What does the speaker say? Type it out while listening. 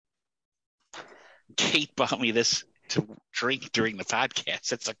Kate bought me this to drink during the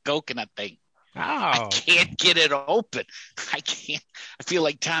podcast. It's a coconut thing. I Oh, can't get it open. I can't. I feel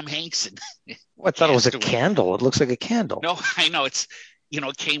like Tom Hanks in Well, I thought it was a Castaway. candle. It looks like a candle. No, I know it's.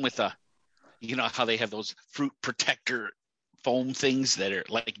 It came with a. You know how they have those fruit protector foam things that are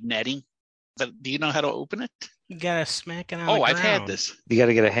like netting. Do you know how to open it? you gotta smack it on the Oh, I've had ground. this. You got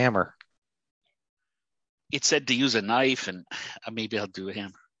to get a hammer. It said to use a knife, and maybe I'll do a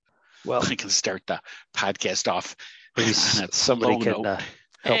hammer. Well, I can start the podcast off. maybe on a somebody low can note.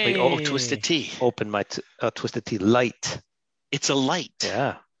 help me Hey. Twisted Tea. open my Twisted Tea Light. It's a light.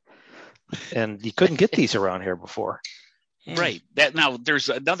 Yeah. And you couldn't get these around here before. Right. That now there's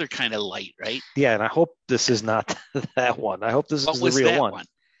another kind of light, right? Yeah, and I hope this is not that one. I hope this What is was the real that one. one?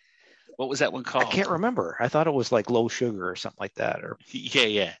 What was that one I called? can't remember. I thought it was like low sugar or something like that. Or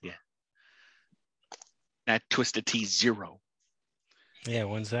Yeah. That Twisted Tea Zero. Yeah,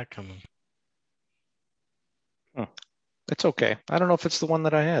 when's that coming? it's okay. I don't know if it's the one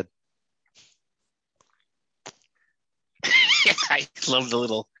that I had. I love the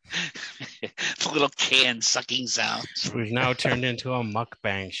little can sucking sounds. We've now turned into a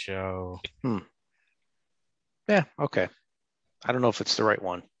mukbang show. Yeah, okay. I don't know if it's the right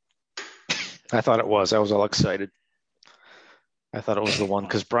one. I thought it was. I was all excited. I thought it was the one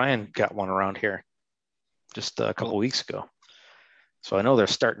because Brian got one around here just a couple weeks ago. So I know they're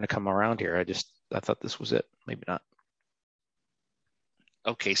starting to come around here. I thought this was it. Maybe not.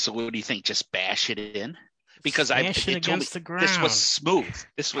 Okay, so what do you think? Just bash it in? Because Smash it it told me against the ground. this was smooth.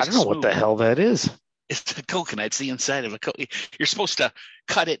 This was I don't know what the smooth. hell that is. It's a coconut. It's the inside of a coconut. You're supposed to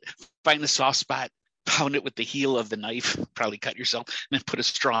cut it, find the soft spot, pound it with the heel of the knife, probably cut yourself, and then put a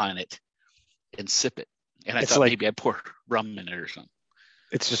straw in it and sip it. And I It's thought like- maybe I'd pour rum in it or something.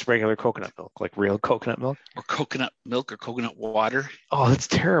 It's just regular coconut milk, like real coconut milk. Or coconut milk or coconut water. Oh, that's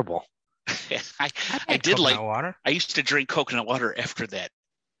terrible. I did like, Coconut water. I used to drink coconut water after that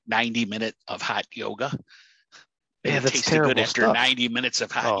 90-minute of hot yoga. Yeah, It that's tasted terrible good after stuff. 90 minutes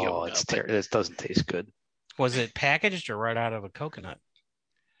of hot Oh, yoga. it's but terrible. It doesn't taste good. Was it packaged or right out of a coconut?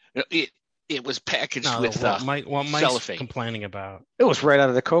 It was packaged No, with what Mike's cellophane. complaining about. It was right out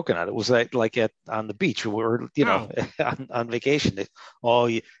of the coconut. It was like on the beach. We were, on vacation.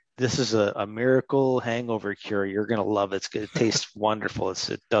 This is a miracle hangover cure. You're gonna love it. It tastes wonderful.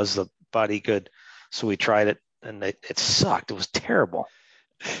 It does the body good. So we tried it, and it sucked. It was terrible.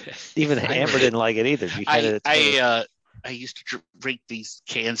 Even Amber didn't like it either. She had it. I used to drink these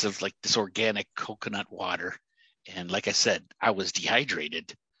cans of like this organic coconut water, and like I said, I was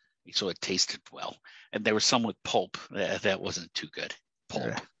dehydrated, so it tasted well. And there was some with pulp that wasn't too good.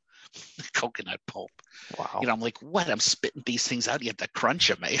 Pulp, coconut pulp. Wow. I'm like, what? I'm spitting these things out. You have to crunch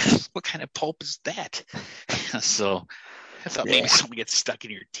them. What kind of pulp is that? So I thought maybe something gets stuck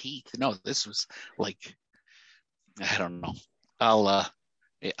in your teeth. No, this was like, I don't know. I'll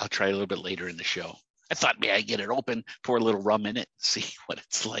try a little bit later in the show. I thought maybe I'd get it open, pour a little rum in it, see what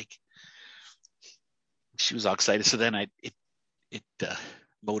it's like. She was all excited. So then it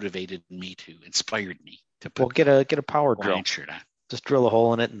motivated me inspired me to put Get a power drill. Brian shirt on. Just drill a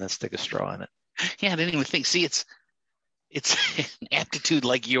hole in it and then stick a straw in it. Yeah, I didn't even think. See, it's an aptitude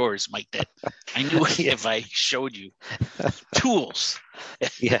like yours, Mike, that I knew if I showed you tools.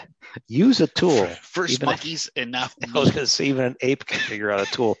 Yeah. Use a tool. First Even monkeys, and now I was going to say even an ape can figure out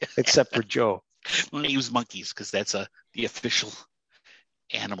a tool, except for Joe. I'm going to use monkeys because that's the official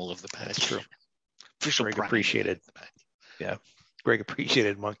animal of the podcast. That's true. Official Greg primate appreciated. of the podcast. Yeah. Greg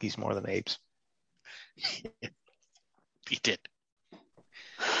appreciated monkeys more than apes. He did.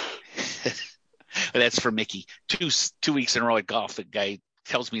 That's for Mickey. Two weeks in a row at golf, the guy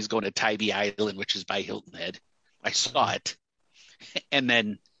tells me he's going to Tybee Island, which is by Hilton Head. I saw it. And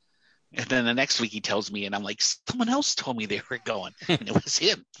then the next week he tells me, and I'm like, someone else told me they were going. And it was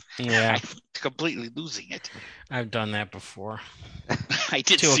him. Yeah, I'm completely losing it. I've done that before. I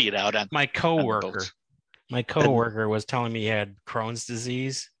did To see it out on My on the coworker, boats. was telling me he had Crohn's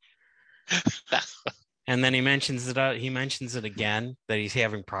disease, and then he mentions it again that he's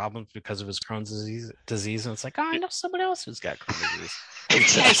having problems because of his Crohn's disease, and it's like, oh, I know someone else who's got Crohn's disease.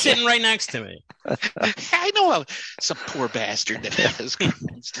 He's sitting right next to me. I know some poor bastard that has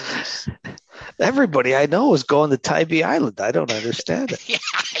Crohn's disease. Everybody I know is going to Tybee Island. I don't understand it. Yeah,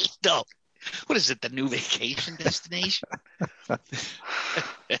 I know. What is it, the new vacation destination?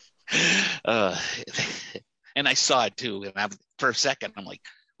 And I saw it too. And for a second, I'm like,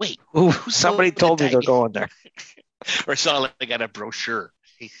 wait. Ooh, who's somebody going to told me they're Tybee? going there. Or saw like I got a brochure.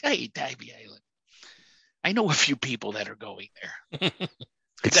 Hey, Tybee Island. I know a few people that are going there.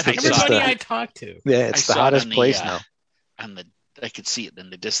 It's Then the, I it's saw Everybody it. I talk to. yeah, I it's the saw it hottest on the, place now. I could see it in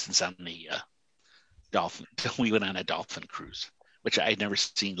the distance on the dolphin. We went on a dolphin cruise, which I had never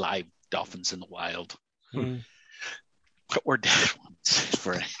seen live dolphins in the wild, or dead ones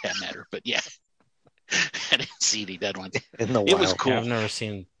for that matter. But yeah, I didn't see any dead ones in the wild. It was cool. Yeah,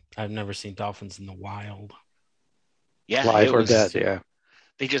 I've never seen dolphins in the wild. Yeah, live or dead. Yeah,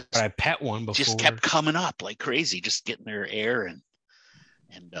 they just. But I pet one before. Just kept coming up like crazy, just getting their air,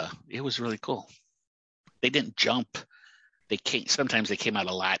 and it was really cool. They didn't jump. Sometimes they came out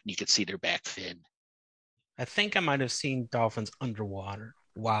a lot, and you could see their back fin. I think I might have seen dolphins underwater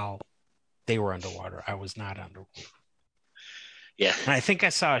while they were underwater. I was not underwater. Yeah. And I think I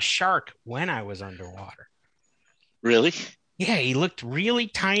saw a shark when I was underwater. Really? Yeah, he looked really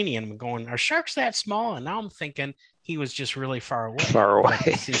tiny, and I'm going, are sharks that small? And now I'm thinking he was just really far away. I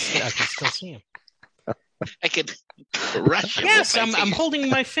can still see him. I could rush him. Yes, I'm holding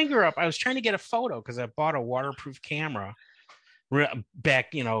my finger up. I was trying to get a photo because I bought a waterproof camera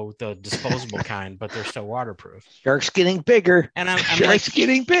back, the disposable kind, but they're still waterproof. Shark's getting bigger. And I'm Shark's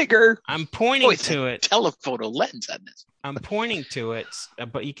getting bigger. I'm pointing to it. Telephoto lens on this. I'm pointing to it,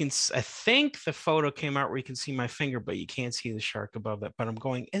 but you can. I think the photo came out where you can see my finger, but you can't see the shark above that. But I'm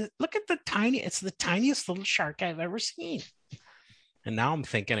going, look at it's the tiniest little shark I've ever seen. And now I'm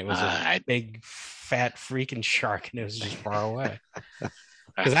thinking it was a big, fat, freaking shark, and it was just far away.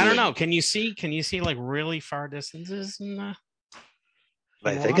 Because I don't know. Can you see like really far distances?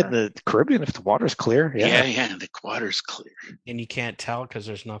 I think in the Caribbean, if the water's clear, yeah, the water's clear, and you can't tell because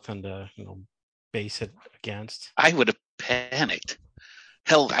there's nothing to base it against. I would have panicked.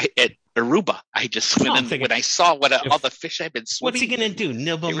 Hell, at Aruba, I just went in when I saw all the fish I've been swimming. What's he gonna do?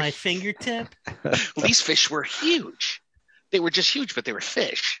 Nibble my fingertip? Well, these fish were huge. They were just huge, but they were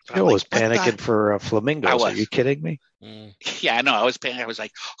fish. I was panicking for flamingos. Are you kidding me? Yeah, I know. I was panicking. I was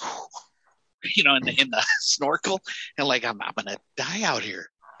like, in the snorkel, and like I'm gonna die out here.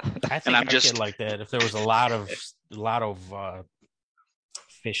 I think I'd get like that if there was a lot of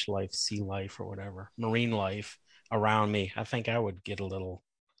fish life, sea life, or whatever, marine life around me. I think I would get a little.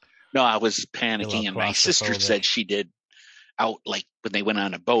 No, I was panicking, and my sister said she did out like when they went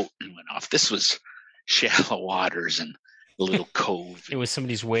on a boat and went off. This was shallow waters and a little cove. It was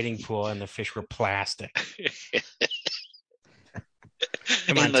somebody's wading pool, and the fish were plastic.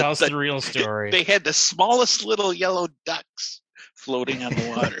 Come on, tell us the real story. They had the smallest little yellow ducks floating on the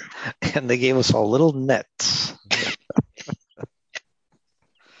water. And they gave us all little nets.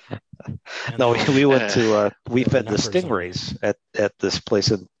 No, we went to we fed the stingrays at this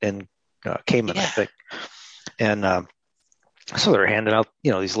place in Cayman, I think. And so they're handing out,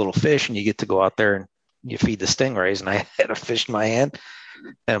 these little fish, and you get to go out there and you feed the stingrays. And I had a fish in my hand,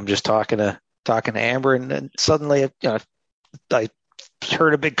 and I'm just talking to Amber, and then suddenly, I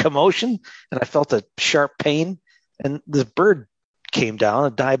heard a big commotion, and I felt a sharp pain, and this bird came down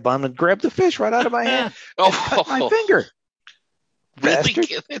and dive bombed and grabbed the fish right out of my hand. Cut my finger. Really?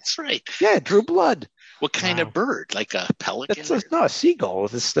 That's right. Yeah, it drew blood. What kind of bird? Like a pelican? It's a seagull.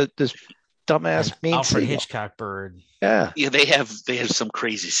 This dumbass mean Alfred seagull. Hitchcock bird. Yeah. Yeah, they have some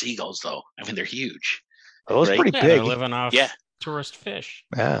crazy seagulls though. I mean, they're huge. Those pretty big. They're living off tourist fish.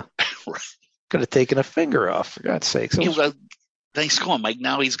 Yeah. Could have taken a finger off, for God's sakes. Thanks, Colin. Mike,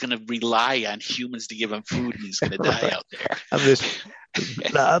 now he's going to rely on humans to give him food, and he's going to die out there. I'm just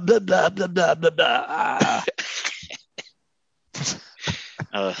blah, blah, blah, blah, blah, blah, blah.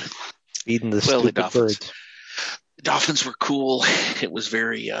 Eating the stupid birds. The dolphins were cool. It was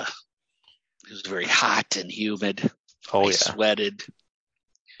very hot and humid. Oh, I sweated.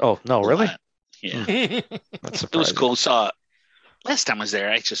 Oh, no, really? Yeah. That's it was cool. Last time I was there,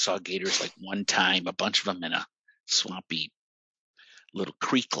 I just saw gators like one time, a bunch of them in a swampy little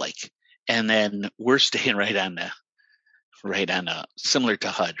creek and then we're staying right on a similar to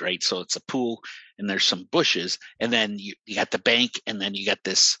HUD, right? So it's a pool and there's some bushes, and then you got the bank, and then you got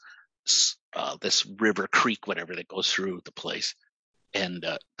this river creek, whatever, that goes through the place. And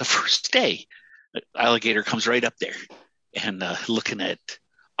the first day, the alligator comes right up there and looking at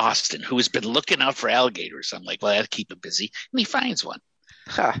Austin, who has been looking out for alligators. I'm like, well, I'll keep him busy, and he finds one.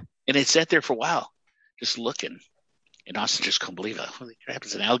 Huh. And it sat there for a while, just looking. And Austin just couldn't believe it. Holy crap,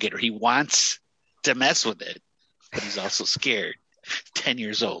 it's an alligator. He wants to mess with it, but he's also scared. 10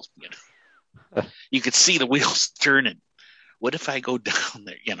 years old, You could see the wheels turning. What if I go down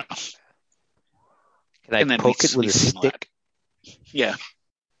there, Can I poke it with a stick? Yeah.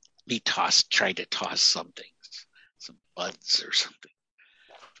 He tried to toss something, some buds or something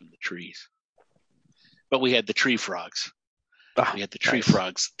from the trees. But we had the tree frogs.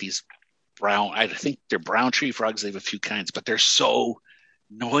 Frogs, these brown, I think they're brown tree frogs. They have a few kinds, but they're so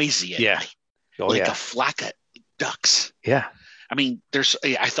noisy at night. A flock of ducks. Yeah. I mean,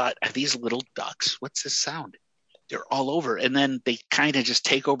 I thought, are these little ducks? What's this sound? They're all over. And then they kind of just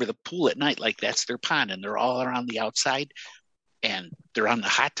take over the pool at night, like that's their pond, and they're all around the outside, and they're on the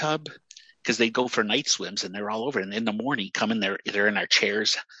hot tub because they go for night swims, and they're all over. And in the morning, come in there, they're in our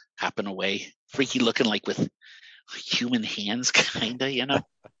chairs, hopping away, freaky looking, like with human hands, kind of,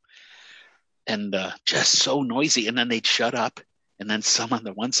 and just so noisy. And then they'd shut up, and then some on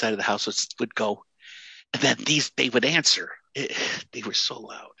the one side of the house would go, and then they would answer. They were so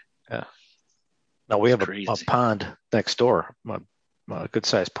loud. Yeah. Now we have a pond next door, a good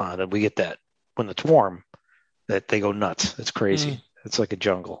sized pond, and we get that when it's warm, that they go nuts. It's crazy. It's like a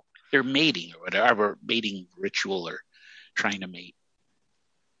jungle. They're mating or whatever, mating ritual or trying to mate.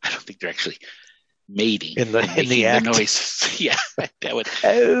 I don't think they're actually mating in the act. Noises. Yeah,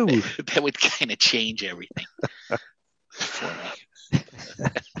 that would kind of change everything for me.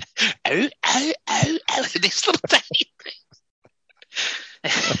 Ow, ow, ow, ow, these little tiny things.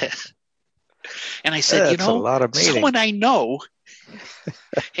 And I said, a lot of mating. Someone I know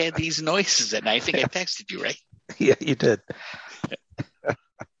had these noises, and I think I texted you, right? Yeah, you did. I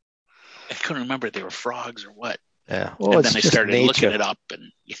couldn't remember if they were frogs or what. Yeah. Well, and then I started looking it up,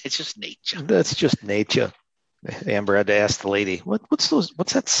 and it's just nature. That's just nature. Amber had to ask the lady, "What's those?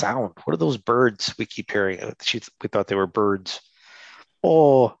 What's that sound? What are those birds we keep hearing?" We thought they were birds.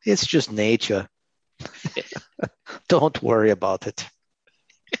 Oh, it's just nature. Don't worry about it.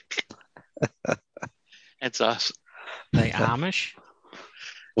 That's us. The Amish?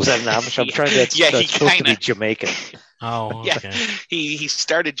 Was that an Amish? I'm trying to. That's supposed to be Jamaican. Oh, okay. Yeah, he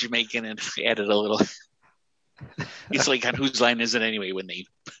started Jamaican and added a little. He's like, on whose line is it anyway? When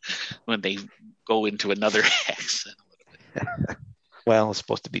they go into another accent a little bit. Well, it's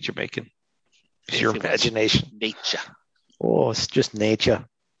supposed to be Jamaican. It's your imagination. Nature. Oh, it's just nature.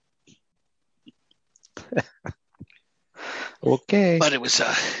 Okay. But it was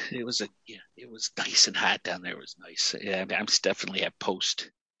nice and hot down there. It was nice. Yeah, I'm definitely at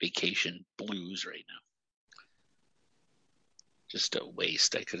post-vacation blues right now. Just a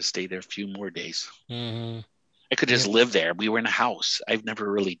waste. I could have stayed there a few more days. Mm-hmm. I could just live there. We were in a house. I've never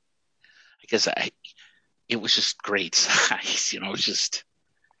really. It was just great size.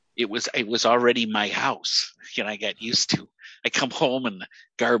 It was already my house. I got used to. I come home and the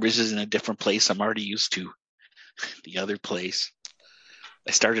garbage is in a different place. I'm already used to the other place.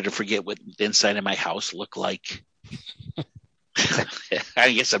 I started to forget what the inside of my house looked like.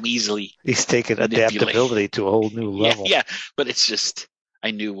 I guess I'm easily. He's taken adaptability to a whole new level. Yeah, but it's just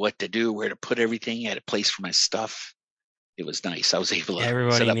I knew what to do, where to put everything. I had a place for my stuff. It was nice. I was able to.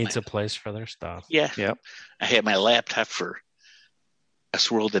 Everybody needs a place for their stuff. Yeah. Yep. I had my laptop for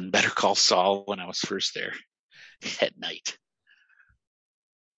Westworld and Better Call Saul when I was first there at night.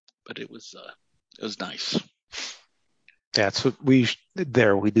 But it was nice. Yeah, so we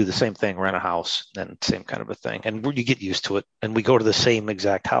do the same thing, rent a house, and same kind of a thing, and you get used to it. And we go to the same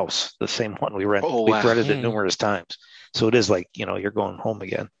exact house, the same one we rent. Oh, We've rented it numerous times, so it is like you're going home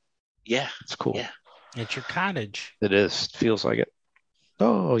again. Yeah, it's cool. Yeah, it's your cottage. It is. It feels like it.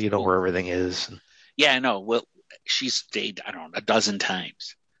 Oh, you know where everything is. Yeah, I know. Well, she's stayed, I don't know, a dozen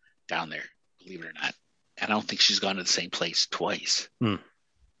times down there. Believe it or not, I don't think she's gone to the same place twice.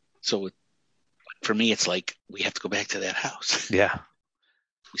 So. For me, it's like we have to go back to that house. Yeah.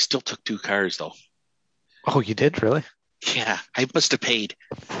 We still took 2 cars, though. Oh, you did? Really? Yeah. I must have paid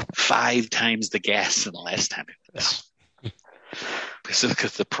 5 times the gas than the last time. Because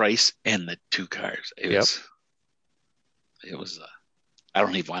of the price and the 2 cars. It was I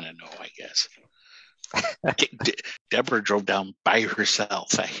don't even want to know, I guess. Deborah drove down by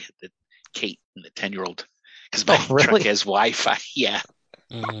herself. I had Kate and the 10-year-old. Because my truck has Wi-Fi. Yeah.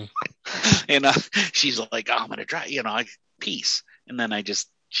 Mm-hmm. And she's like, "Oh, I'm gonna drive," peace. And then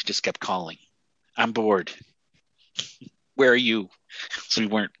she just kept calling. I'm bored. Where are you? So we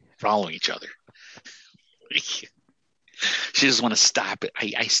weren't following each other. She just want to stop it.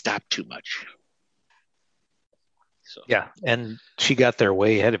 I stopped too much. So yeah, and she got there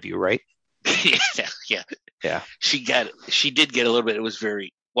way ahead of you, right? Yeah. She did get a little bit. It was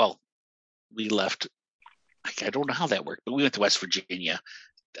very well. We left. I don't know how that worked, but we went to West Virginia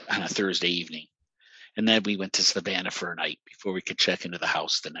on a Thursday evening. And then we went to Savannah for a night before we could check into the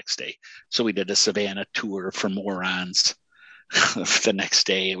house the next day. So we did a Savannah tour for morons the next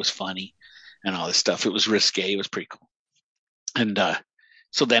day. It was funny and all this stuff. It was risque. It was pretty cool. And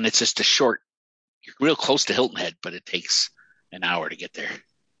so then it's just you're real close to Hilton Head, but it takes an hour to get there.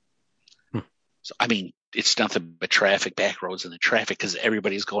 So, I mean, it's nothing but traffic, back roads, and the traffic because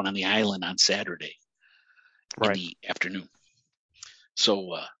everybody's going on the island on Saturday. In the afternoon.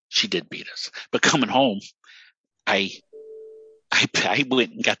 So she did beat us. But coming home, I I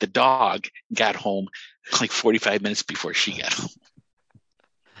went and got the dog, got home like 45 minutes before she got home.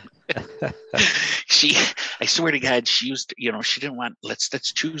 I swear to God, she used, she didn't want, let's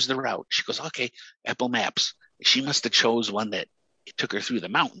choose the route. She goes, okay, Apple Maps. She must have chose one that took her through the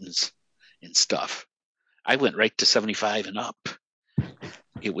mountains and stuff. I went right to 75 and up.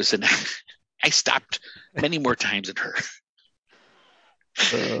 It was I stopped many more times than her.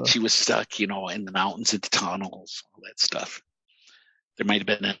 She was stuck, in the mountains, in the tunnels, all that stuff. There might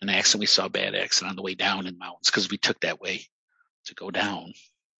have been an accident. We saw a bad accident on the way down in the mountains because we took that way to go down.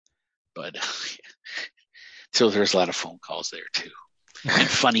 But so there's a lot of phone calls there too, and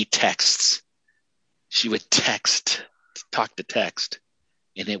funny texts. She would talk to text,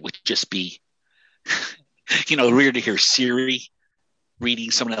 and it would just be, weird to hear Siri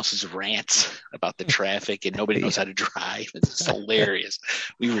reading someone else's rants about the traffic, and nobody knows how to drive. It's hilarious.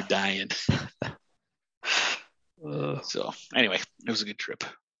 We were dying. So anyway, it was a good trip.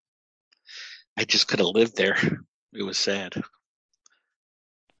 I just could have lived there. It was sad.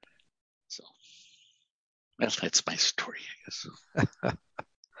 So, well, that's my story, I guess.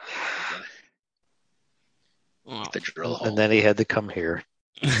 The drill hole. And then he had to come here.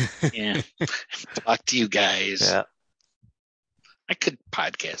 Yeah. Talk to you guys. Yeah. I could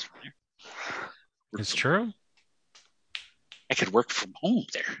podcast from there. It's true. I could work from home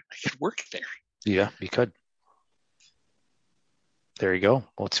there. I could work there. Yeah, you could. There you go.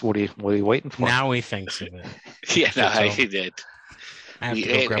 What are you waiting for? Now he thinks of it. Yeah, no, I did. I have to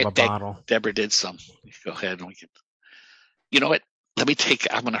go grab a bottle. Deborah did some. Go ahead and we can. You know what? I'm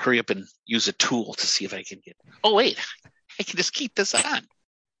going to hurry up and use a tool to see if I can get. Oh, wait. I can just keep this on.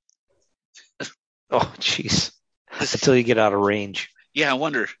 Oh, jeez. Until you get out of range. Yeah, I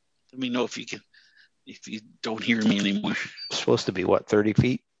wonder. Let me know if you don't hear me anymore. It's supposed to be, 30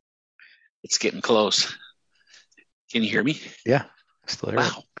 feet? It's getting close. Can you hear me? Yeah. Still here.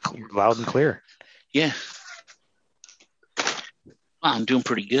 Wow. Loud and clear. Yeah. Well, I'm doing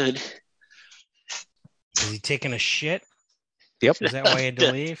pretty good. Is he taking a shit? Yep. Is that why he had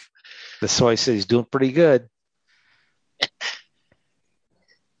to leave? That's why I said he's doing pretty good.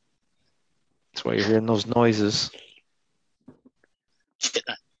 That's why you're hearing those noises.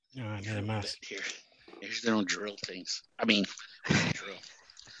 Oh, I made a mess. Here's their own drill things. I mean, drill.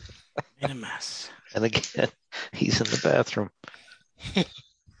 Made a mess. And again, he's in the bathroom.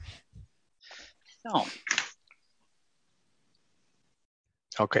 No.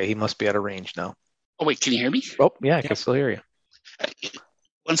 Okay, he must be out of range now. Oh, wait, can you hear me? Oh, yeah, I can still hear you.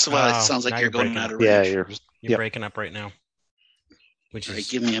 Once in a while, it sounds like you're going out of range. Yeah, you're breaking up right now. Which All right, is,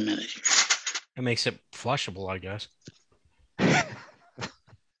 give me a minute. It makes it flushable, I guess.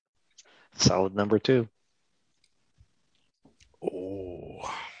 Solid number 2.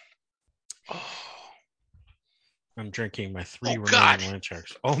 Oh. I'm drinking my 3 remaining land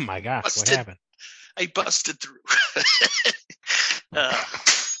sharks. Oh my gosh, what happened? I busted through.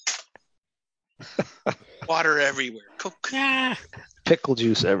 Water everywhere. Coke. Yeah. Pickle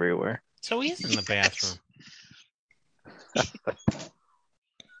juice everywhere. So he's in the bathroom. See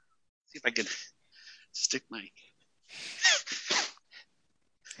if I can stick my.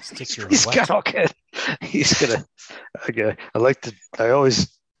 He's gonna. Okay, I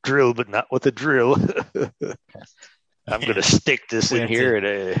always drill, but not with a drill. I'm gonna stick this in here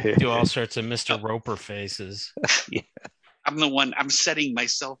and do all sorts of Mr. Roper faces. Yeah. I'm setting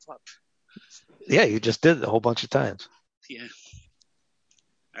myself up. Yeah, you just did it a whole bunch of times. Yeah.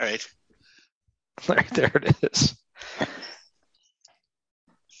 All right. There it is.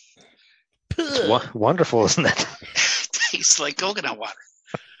 It's wonderful, isn't it? Tastes like coconut water.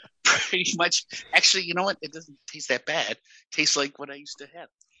 Pretty much. Actually, you know what? It doesn't taste that bad. It tastes like what I used to have.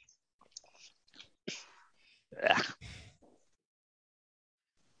 Yeah.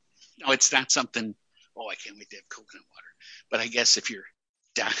 No, it's not something. Oh, I can't wait to have coconut water. But I guess if you're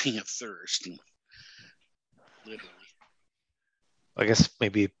dying of thirst, literally. I guess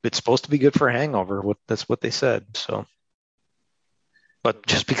maybe it's supposed to be good for a hangover. That's what they said. So, but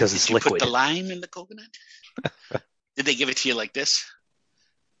just because it's liquid. Put the lime in the coconut? Did they give it to you like this?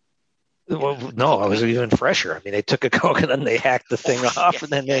 Well, no, I was even fresher. I mean, they took a coconut and they hacked the thing off,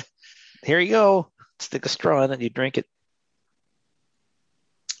 and then here you go. Stick a straw in it, and you drink it.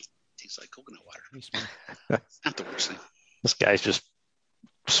 Tastes like coconut water. It's not the worst thing. This guy's just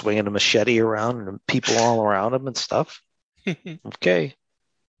swinging a machete around and people all around him and stuff. Okay.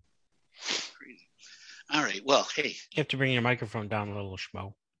 Crazy. All right. Well, hey. You have to bring your microphone down a little,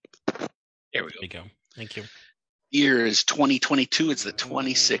 Schmo. There we go. There you go. Thank you. Year is 2022. It's the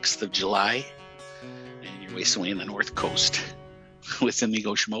 26th of July. And you're wasting away on the North Coast with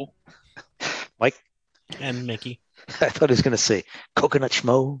Amigo Schmo. Mike. And Mickey. I thought he was going to say coconut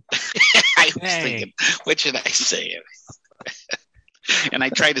schmo. I was thinking, what should I say? And I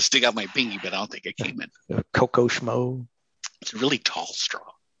tried to stick out my pinky, but I don't think it came in. Coco schmo. It's a really tall straw.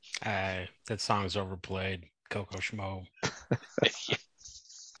 That song is overplayed. Coco schmo.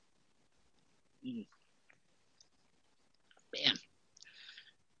 Man.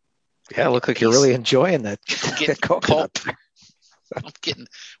 Yeah, it looks like you're really enjoying that coconut. Pulp. I'm getting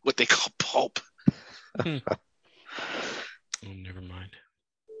what they call pulp. Oh, never mind.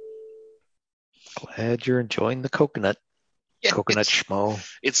 Glad you're enjoying the coconut. Yeah, coconut schmo.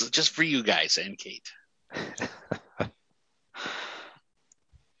 It's just for you guys and Kate.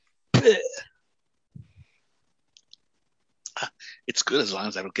 It's good as long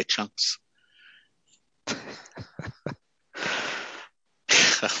as I don't get chunks.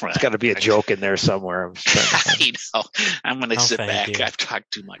 There's got to be a joke in there somewhere. I know. I'm going to sit back. You. I've talked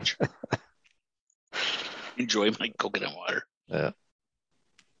too much. Enjoy my coconut water. Yeah.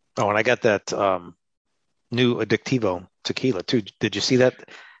 Oh, and I got that new Addictivo tequila too. Did you see that?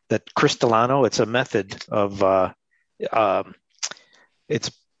 That Cristalano? It's a method of.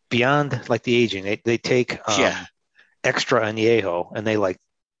 It's beyond like the aging. They take extra añejo and they like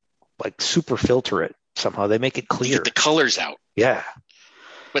super filter it somehow. They make it clear. Get the colors out. Yeah.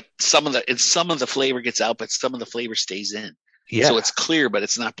 But some of the flavor gets out, but some of the flavor stays in. Yeah. So it's clear, but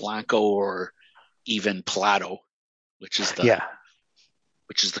it's not Blanco or even Palato, which is the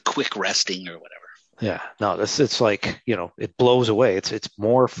quick resting or whatever. Yeah. No, it's like, it blows away. It's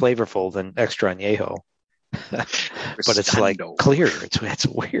more flavorful than extra añejo. But it's like clear. It's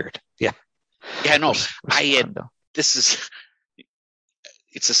weird. Yeah. Yeah, no. It's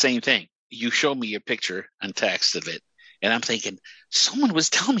the same thing. You showed me a picture and text of it. And I'm thinking, someone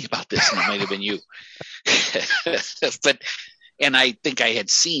was telling me about this, and it might have been you. And I think I had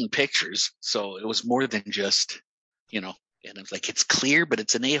seen pictures, so it was more than just, and I was like, it's clear, but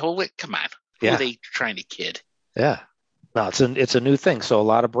it's an a-hole. Come on. Who are they trying to kid? Yeah. No, it's a new thing. So a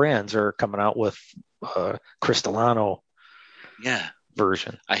lot of brands are coming out with Cristalano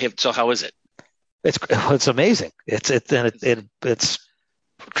version. So how is it? It's amazing. It's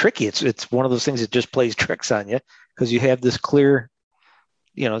tricky. It's one of those things that just plays tricks on you. Because you have this clear,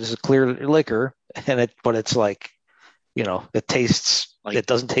 this is clear liquor, but it's like, it tastes. It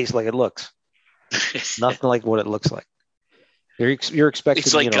doesn't taste like it looks. Nothing like what it looks like. You're expecting,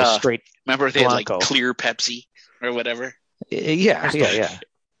 it's like, straight. Remember they Blanco. had like clear Pepsi or whatever. Yeah.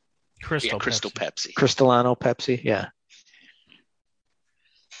 Crystal Pepsi. Cristalano Pepsi. Yeah.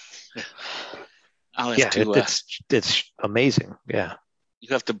 It's amazing. Yeah.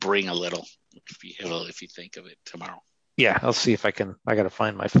 You have to bring a little if you think of it tomorrow. Yeah, I'll see if I can. I got to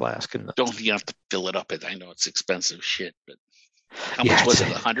find my flask. And you have to fill it up. I know it's expensive shit, but how much was it?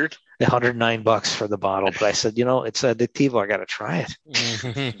 $100? $109 for the bottle. But I said, it's Addictivo. I got to try it.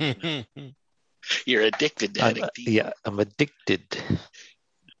 You're addicted to Addictivo. Yeah, I'm addicted.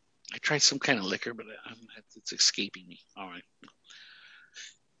 I tried some kind of liquor, but it's escaping me. All right.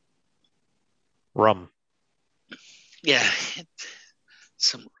 Rum. Yeah.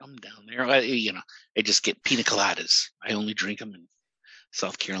 Some rum down there. I just get pina coladas. I only drink them in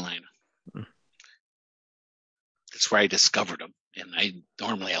South Carolina. That's where I discovered them. And I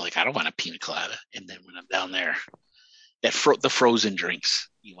don't want a pina colada. And then when I'm down there, the frozen drinks,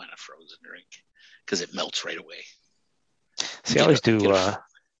 you want a frozen drink because it melts right away. See, I always do.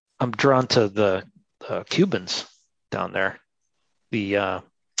 I'm drawn to the Cubans down there. The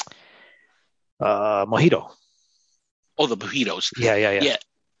mojito. Oh, the mojitos. Yeah.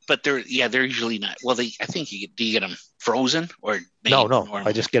 But they're usually not. Well, I think do you get them frozen or made? No. Normal?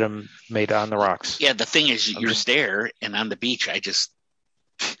 I just get them made on the rocks. Yeah, the thing is, you're there and on the beach.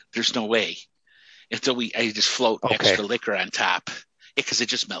 There's no way until I just float extra liquor on top because it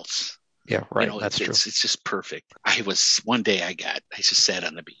just melts. Yeah, right. That's true. It's just perfect. One day I just sat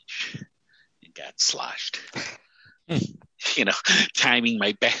on the beach and got sloshed. Timing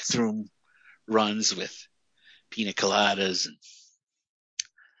my bathroom runs with pina coladas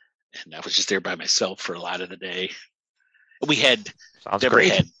and I was just there by myself for a lot of the day. We had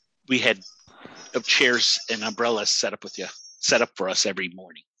chairs and umbrellas set up for us every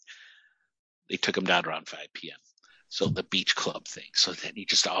morning. They took them down around 5 p.m. So the beach club thing. So then you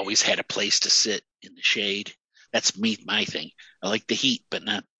just always had a place to sit in the shade. That's my thing. I like the heat, but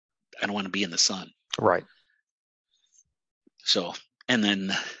I don't want to be in the sun. Right. So, and then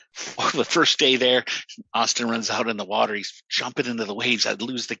the first day there, Austin runs out in the water. He's jumping into the waves. I'd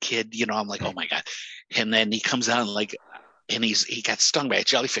lose the kid. I'm like, oh my God. And then he comes out and he got stung by a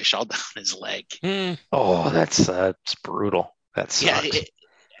jellyfish all down his leg. Oh, that's brutal. That's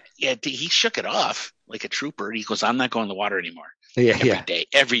he shook it off. like a trooper. And he goes, I'm not going in the water anymore. Yeah,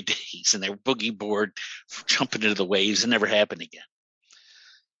 Every day he's in their boogie board, jumping into the waves. It never happened again.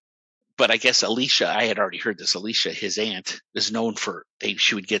 But I guess Alicia, I had already heard this. Alicia, his aunt, is known for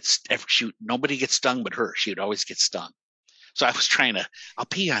nobody gets stung but her. She would always get stung. So I was trying to, I'll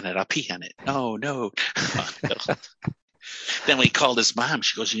pee on it. No. Then we called his mom.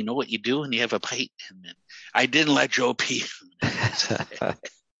 She goes, you know what you do when you have a bite? And then I didn't let Joe pee.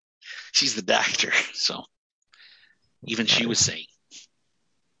 She's the doctor. So even she was saying.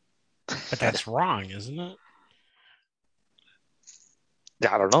 But that's wrong, isn't it?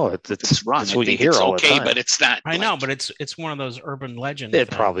 I don't know. It's wrong. It's what you hear all the time. But it's not. I know, but it's one of those urban legends.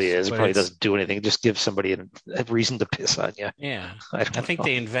 It probably is. It probably doesn't do anything. It just gives somebody a reason to piss on you. Yeah. I think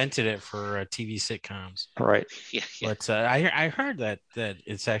they invented it for TV sitcoms. Right. Yeah. But I heard that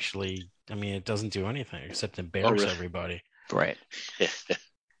it's actually, I mean, it doesn't do anything except embarrass everybody. Right. I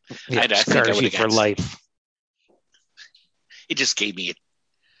scars you for life. It just gave me a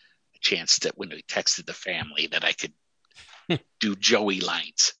chance that when we texted the family that I could do Joey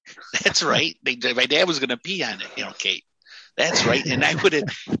lines. That's right. My dad was going to pee on it, Kate. That's right. And I would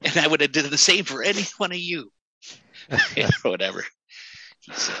have did the same for any one of you. Whatever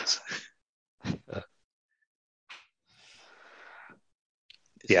he says.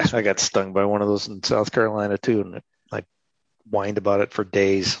 Yeah, I got stung by one of those in South Carolina too, and I whined about it for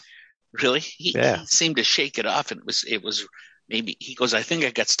days. Really? He seemed to shake it off, and it was maybe he goes, I think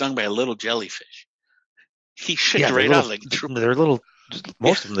I got stung by a little jellyfish. He shook it right out like they're little.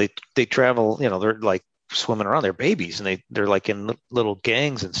 Most of them they travel. They're like swimming around. They're babies, and they're like in little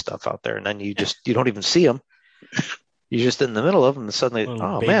gangs and stuff out there. And then you don't even see them. You're just in the middle of them, and suddenly,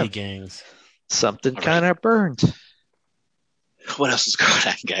 baby man, gangs. Something kind of burns. What else is going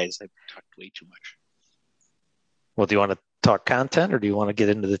on, guys? I've talked way too much. Well, do you want to talk content, or do you want to get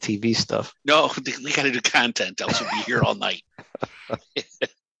into the TV stuff? No, we got to do content, else we'll be here all night.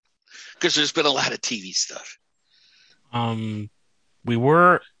 Because there's been a lot of TV stuff. I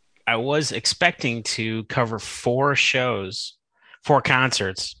was expecting to cover 4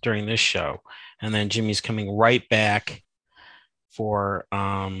 concerts during this show. And then Jimmy's coming right back for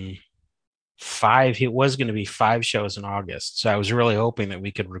 5. It was going to be 5 shows in August. So I was really hoping that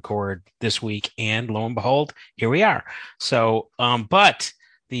we could record this week. And lo and behold, here we are. So, but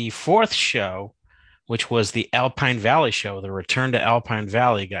the 4th show, which was the Alpine Valley show, the return to Alpine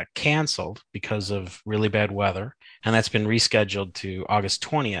Valley, got canceled because of really bad weather. And that's been rescheduled to August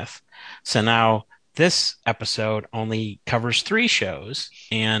 20th. So now this episode only covers 3 shows.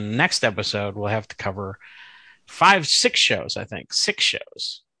 And next episode, we'll have to cover 6 shows, I think. 6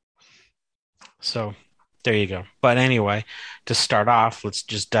 shows. So there you go. But anyway, to start off, let's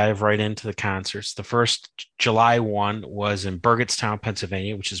just dive right into the concerts. The first July one was in Burgettstown,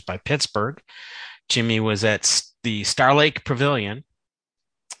 Pennsylvania, which is by Pittsburgh. Jimmy was at the Star Lake Pavilion,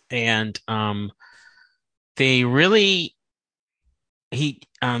 and Jimmy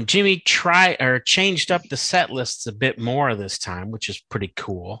changed up the set lists a bit more this time, which is pretty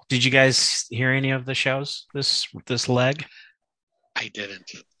cool. Did you guys hear any of the shows this leg? I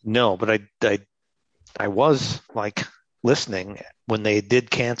didn't. No, but I was like listening when they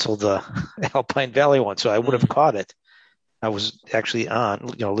did cancel the Alpine Valley one, so I would have caught it. I was actually on,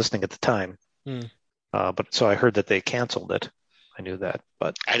 listening at the time. But so I heard that they canceled it. I knew that,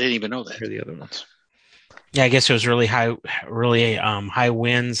 but I didn't even know that. Hear the other ones. Yeah, I guess it was really high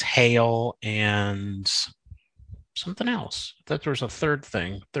winds, hail, and something else. I thought there was a third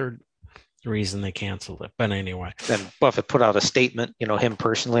reason they canceled it. But anyway, then Buffett put out a statement, him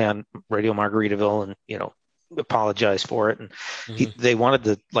personally on Radio Margaritaville, and apologized for it. And they wanted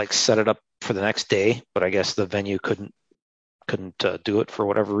to set it up for the next day, but I guess the venue couldn't do it for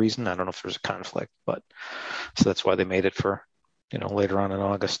whatever reason. I don't know if there's a conflict, but so that's why they made it for later on in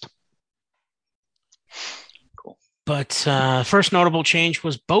August. Cool. But first notable change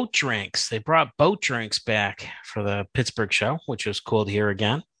was boat drinks. They brought boat drinks back for the Pittsburgh show, which was cool to hear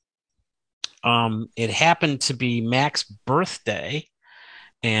again. It happened to be Mac's birthday,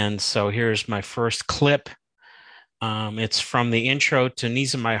 and so here's my first clip. It's from the intro to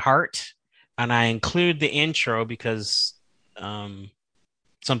Knees of My Heart, and I include the intro because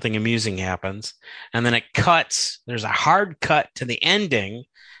something amusing happens, and then it cuts. There's a hard cut to the ending,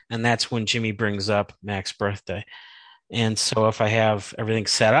 and that's when Jimmy brings up Mac's birthday. And so if I have everything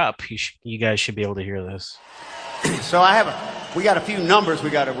set up, you guys should be able to hear this. So we got a few numbers we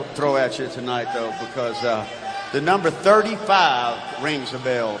got to throw at you tonight, though, because the number 35 rings a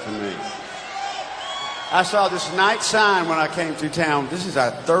bell for me. I saw this night sign when I came through town. This is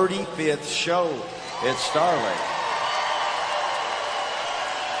our 35th show at Star Lake.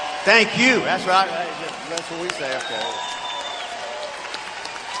 Thank you. That's right. That's what we say. Okay.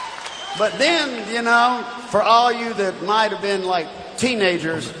 But then, you know, for all you that might have been like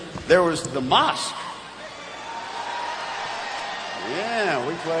teenagers, there was the mosque. Yeah,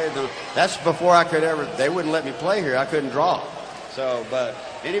 we played that's before I could ever, they wouldn't let me play here. I couldn't draw. So, but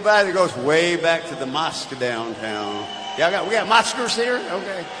anybody that goes way back to the mosque downtown. Yeah, we got mosquers here?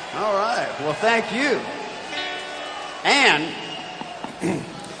 Okay. All right. Well, thank you. And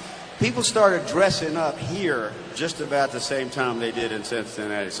people started dressing up here just about the same time they did in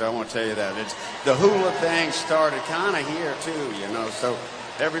Cincinnati. So I want to tell you that. The hula thing started kind of here, too, you know. So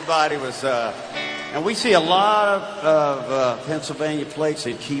everybody was... and we see a lot of Pennsylvania plates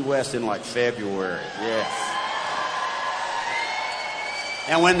in Key West in like February. Yes.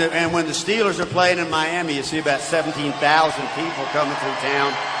 And when the Steelers are playing in Miami, you see about 17,000 people coming through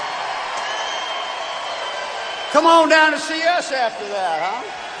town. Come on down to see us after that, huh?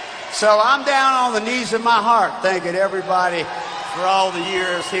 So I'm down on the knees of my heart, thanking everybody for all the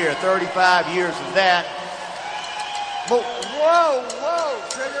years here, 35 years of that. But whoa,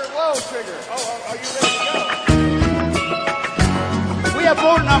 Trigger. Oh, are you ready to go? We have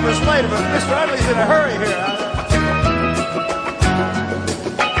phone numbers later, but Mr. Utley's in a hurry here.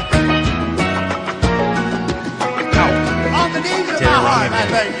 On the knees of my heart, I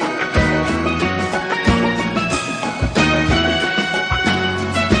thank you.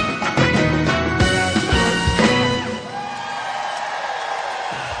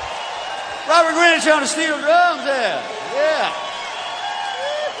 Robert Greenwich on the steel drums there. Yeah.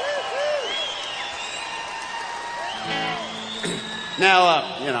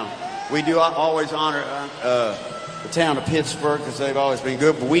 Now, you know, we do always honor the town of Pittsburgh because they've always been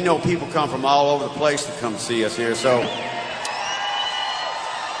good, but we know people come from all over the place to come see us here. So,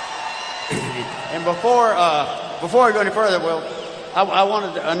 and before I go any further, well, I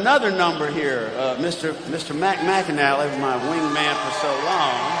wanted another number here. Mr. Mac McAnally, my wingman for so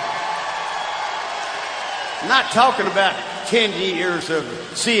long. I'm not talking about 10 years of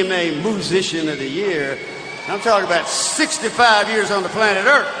CMA Musician of the Year. I'm talking about 65 years on the planet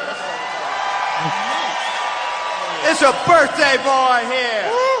Earth. It's a birthday boy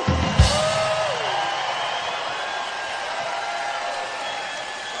here.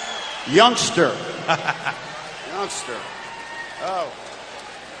 Youngster. Oh.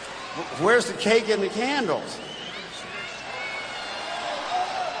 Where's the cake and the candles?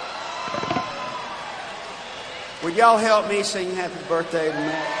 Would y'all help me sing happy birthday to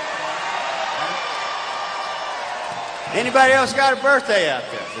Matt? Anybody else got a birthday out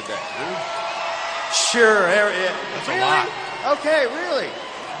there today? Huh? Sure. That's really? A lot. Okay, really?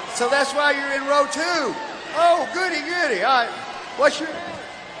 So that's why you're in row 2. Oh, goody. All right. What's your name?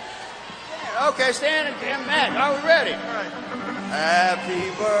 Okay, stand and Matt. Are we ready? All right. Happy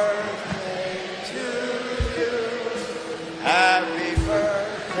birthday to you. Happy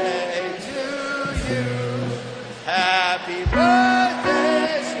birthday to you. Happy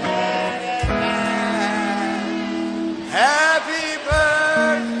birthday, Matt. Happy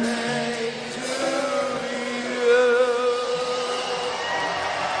birthday to you.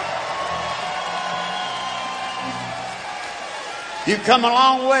 You've come a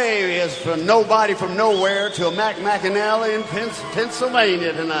long way as from nobody from nowhere to a Mac McAnally in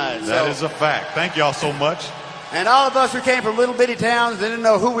Pennsylvania tonight. That is a fact. Thank y'all so much. And all of us who came from little bitty towns didn't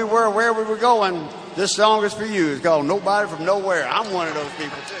know who we were, where we were going. This song is for you. It's called Nobody from Nowhere. I'm one of those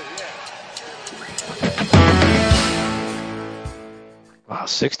people, too. Yeah. Wow,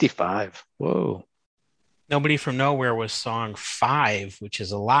 65. Whoa. Nobody from Nowhere was song 5, which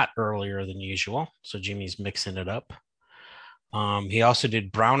is a lot earlier than usual. So Jimmy's mixing it up. He also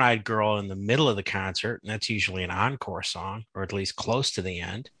did Brown Eyed Girl in the middle of the concert, and that's usually an encore song, or at least close to the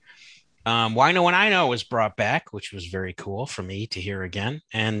end. Why Know When I Know was brought back, which was very cool for me to hear again.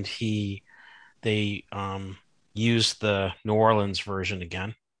 And they used the New Orleans version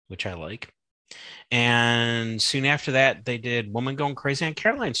again, which I like. And soon after that, they did Woman Going Crazy on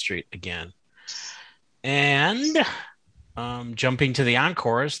Caroline Street again. And jumping to the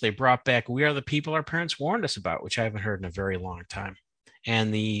encores, they brought back We Are the People Our Parents Warned Us About, which I haven't heard in a very long time.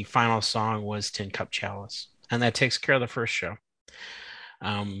 And the final song was Tin Cup Chalice. And that takes care of the first show.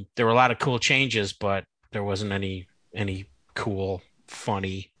 There were a lot of cool changes, but there wasn't any cool,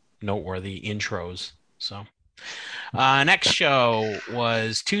 funny, noteworthy intros. So next show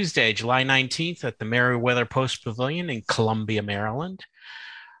was Tuesday, July 19th at the Merriweather Post Pavilion in Columbia, Maryland.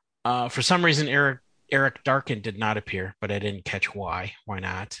 For some reason, Eric Darkin did not appear, but I didn't catch why. Why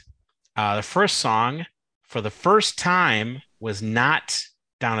not? The first song for the first time was not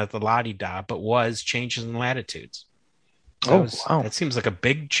Down at the La-Di-Da, but was Changes in Latitudes. Wow. That seems like a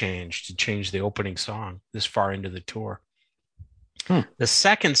big change to change the opening song this far into the tour. The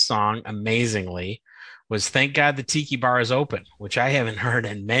second song, amazingly, was Thank God the Tiki Bar is Open, which I haven't heard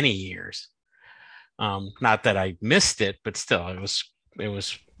in many years. Not that I missed it, but still, it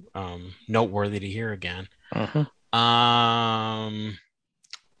was noteworthy to hear again.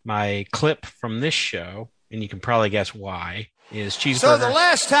 My clip from this show, and you can probably guess why, is Cheeseburger. So the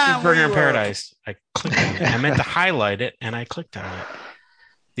last time Cheeseburger in Paradise. I clicked on it. I meant to highlight it, and I clicked on it.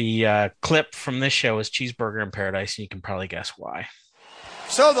 The clip from this show is Cheeseburger in Paradise, and you can probably guess why.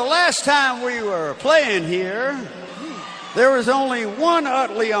 So the last time we were playing here, there was only one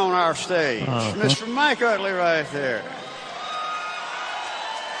Utley on our stage. Mr. Mike Utley right there.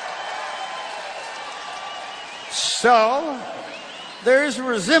 So there is a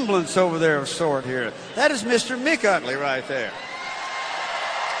resemblance over there of sort here. That is Mr. Mick Utley right there.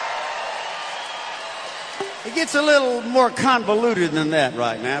 It gets a little more convoluted than that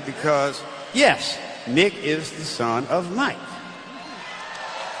right now because, yes, Mick is the son of Mike.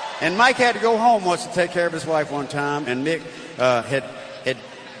 And Mike had to go home once to take care of his wife one time, and Mick had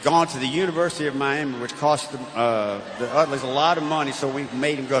gone to the University of Miami, which cost the Utleys a lot of money, so we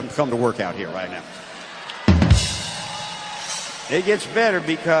made him come to work out here right now. It gets better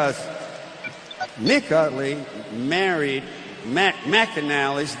because Mick Utley married Mac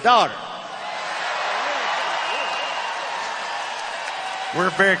McAnally's daughter. We're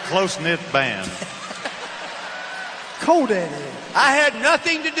a very close-knit band. Codaddy. I had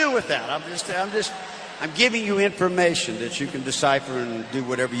nothing to do with that. I'm giving you information that you can decipher and do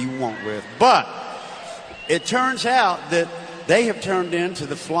whatever you want with. But it turns out that they have turned into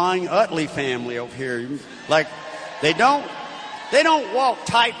the Flying Utley family over here. Like, they don't walk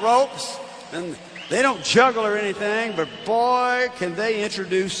tight ropes and they don't juggle or anything, but boy, can they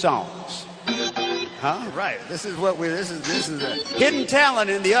introduce songs. Huh? Right. This is a hidden talent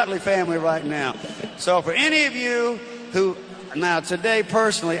in the Utley family right now. So for any of you who, now today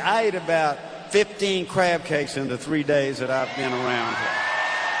personally, I ate about 15 crab cakes in the 3 days that I've been around here.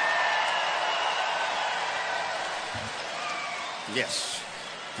 Yes.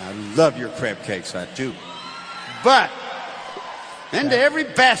 I love your crab cakes, I do. But into every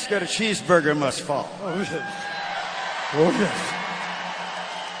basket a cheeseburger must fall.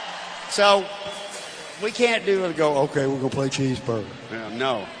 So we can't go, okay, we're going to play Cheeseburger.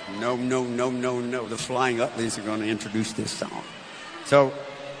 No. The Flying Utleys are going to introduce this song. So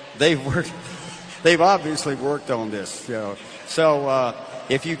they've obviously worked on this. So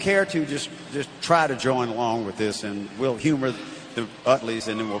if you care to, just try to join along with this, and we'll humor the Utleys,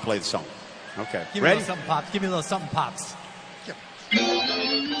 and then we'll play the song. Okay. Give me a little something, Pops. Give me a little something, Pops.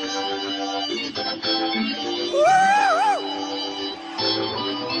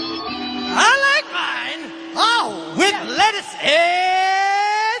 I like mine. Oh, with lettuce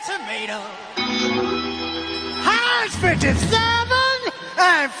and tomato. Heinz 57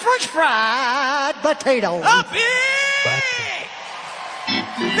 and French fried potato. A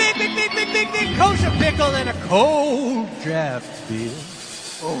big kosher pickle and a cold draft beer.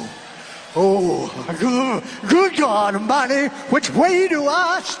 Oh, good God Almighty, which way do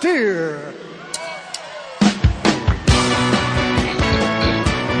I steer?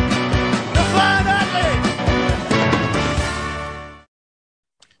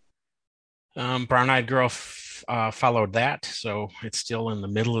 Brown Eyed Girl followed that, so it's still in the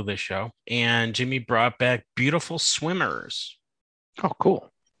middle of the show. And Jimmy brought back Beautiful Swimmers. Oh,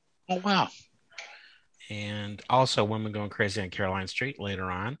 cool. Oh, wow. And also Women Going Crazy on Caroline Street later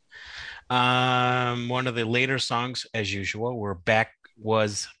on. One of the later songs, as usual,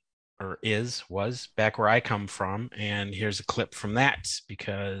 was Back Where I Come From. And here's a clip from that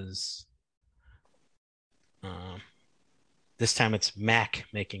because this time it's Mac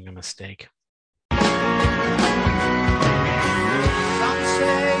making a mistake. Some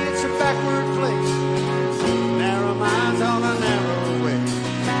say it's a backward place, narrow minds on a narrow way.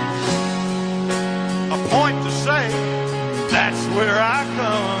 A point to say, that's where I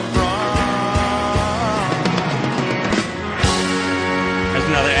come from. There's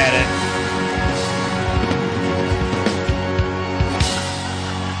another edit.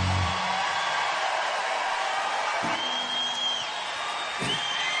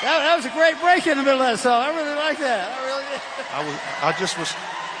 That was a great break in the middle of that song. I really like that. I really did. I just was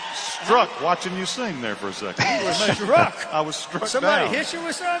struck watching you sing there for a second. You were struck. I was struck Somebody down. hit you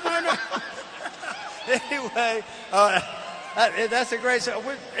with something? Anyway, that's a great song.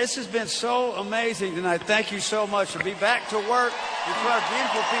 This has been so amazing tonight. Thank you so much to be back to work in front of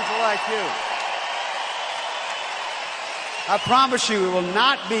beautiful people like you. I promise you it will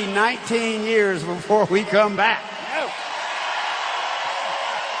not be 19 years before we come back. No.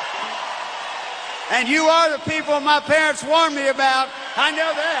 And you are the people my parents warned me about. I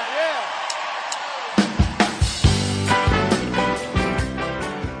know that,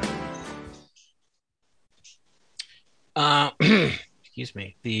 Excuse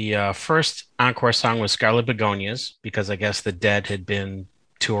me. The first encore song was Scarlet Begonias because I guess the Dead had been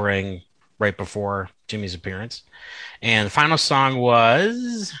touring right before Jimmy's appearance. And the final song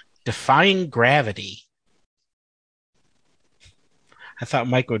was Defying Gravity. I thought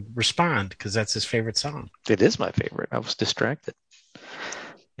Mike would respond because that's his favorite song. It is my favorite. I was distracted.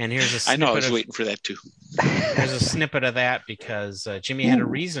 And here's a I know, I was waiting for that too. There's a snippet of that because Jimmy had a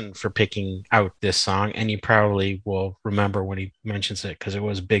reason for picking out this song, and you probably will remember when he mentions it because it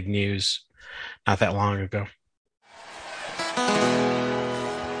was big news not that long ago.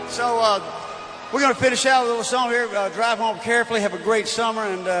 So we're going to finish out with a little song here. Drive home carefully. Have a great summer,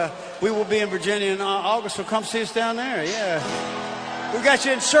 and we will be in Virginia in August, so come see us down there. Yeah. We got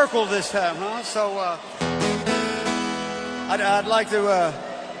you encircled this time, huh? So I'd like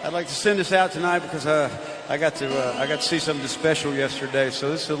to send this out tonight because I got to see something special yesterday. So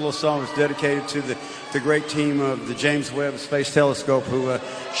this is a little song that's dedicated to the great team of the James Webb Space Telescope who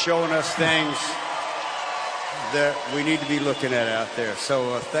showing us things that we need to be looking at out there.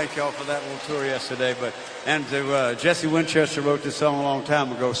 So thank y'all for that little tour yesterday. And to Jesse Winchester wrote this song a long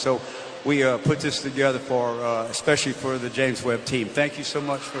time ago. So we put this together for especially for the James Webb team. Thank you so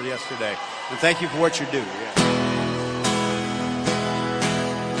much for yesterday, and thank you for what you do. Yeah.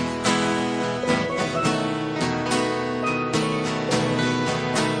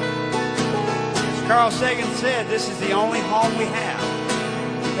 Carl Sagan said, this is the only home we have.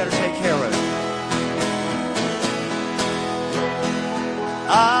 We better take care of it.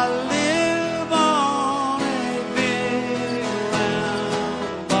 I live on a big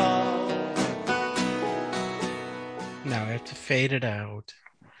round ball. Now I have to fade it out.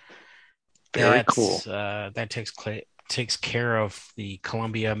 Very cool. That takes care of the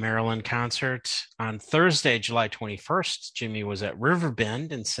Columbia, Maryland concert. On Thursday, July 21st, Jimmy was at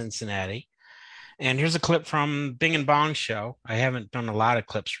Riverbend in Cincinnati. And here's a clip from Bing and Bong Show. I haven't done a lot of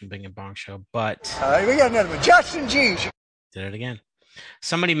clips from Bing and Bong Show, but... we got another one. Justin G. Did it again.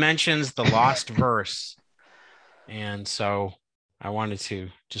 Somebody mentions the lost verse. And so I wanted to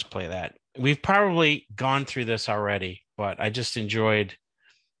just play that. We've probably gone through this already, but I just enjoyed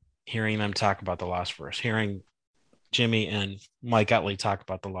hearing them talk about the lost verse, hearing Jimmy and Mike Utley talk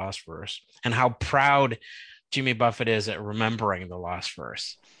about the lost verse, and how proud Jimmy Buffett is at remembering the lost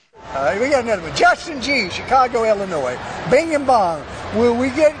verse. We got another one. Justin G., Chicago, Illinois. Bing and Bong. Will we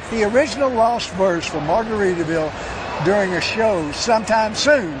get the original lost verse from Margaritaville during a show sometime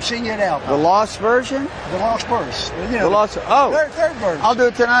soon? Sing it out. The lost version? The lost verse. You know, the lost. Oh, third verse. I'll do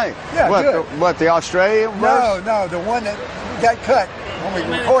it tonight. Yeah, what? The Australian verse? No, the one that got cut when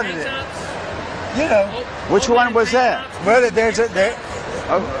we recorded it. You know. Which one was that? Well,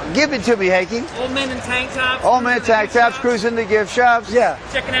 give it to me, Hakey. Old men in tank tops. Old men in tank tops, cruising the gift shops. Yeah.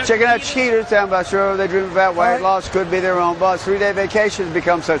 Checking out cheaters down by shore. They dream about weight loss. Could be their own boss. 3-day vacations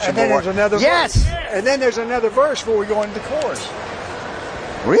become such a bore. There's another yes. Verse. And then there's another verse before we go into the chorus.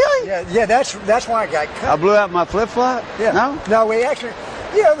 Really? Yeah. That's why I got cut. I blew out my flip flop. Yeah. No, we actually.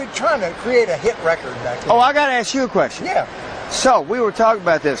 We're trying to create a hit record back then. Oh, I got to ask you a question. Yeah. So we were talking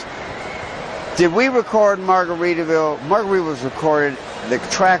about this. Did we record Margaritaville? Margaritaville was recorded. The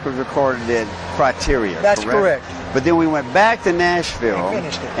track was recorded in Criteria. That's correct. But then we went back to Nashville and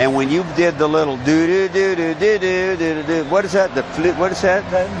finished it. And when you did the little do do do do do do do do, what is that? What is that?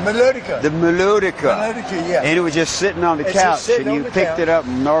 The melodica. The melodica. Melodica, yeah. And it was just sitting on the couch, and you picked it up,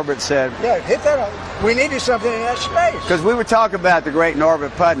 and Norbert said, "Yeah, hit that up. We needed something in that space." Because we were talking about the great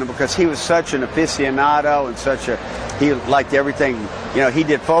Norbert Putnam, because he was such an aficionado and he liked everything. You know, he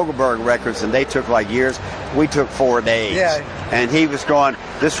did Fogelberg records, and they took like years. We took 4 days. Yeah. And he was going,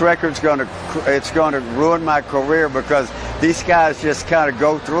 this record's going to ruin my career because these guys just kind of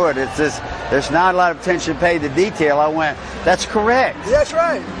go through it. It's just, there's not a lot of attention paid to detail. I went, that's correct. That's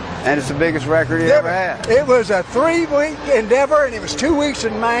right. And it's the biggest record he ever had. It was a 3-week endeavor, and it was 2 weeks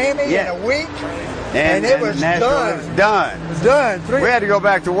in Miami and a week. And it was done. It was done. It was done. We had to go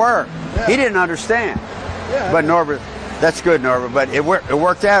back to work. Yeah. He didn't understand. Yeah. But Norbert, that's good, Norbert. But it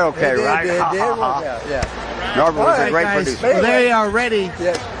worked out okay, right? It did work out, yeah. Norbert was a great producer. Well, they are ready.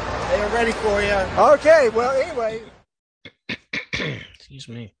 Yes. They are ready for you. Okay, well, anyway. Excuse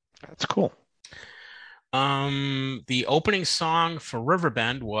me. That's cool. The opening song for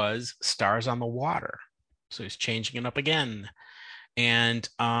Riverbend was Stars on the Water. So he's changing it up again. And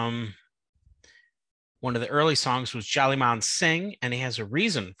one of the early songs was Jolly Mon Sing, and he has a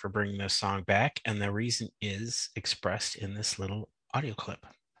reason for bringing this song back, and the reason is expressed in this little audio clip.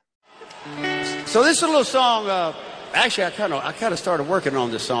 So this is a little song. Actually, I kind of started working on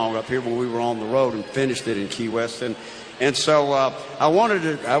this song up here when we were on the road and finished it in Key West, and so I wanted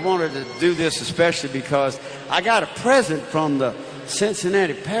to do this especially because I got a present from the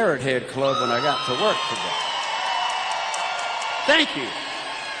Cincinnati Parrot Head Club when I got to work today. Thank you.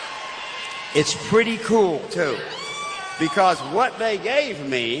 It's pretty cool too, because what they gave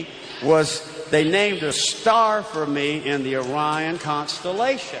me was they named a star for me in the Orion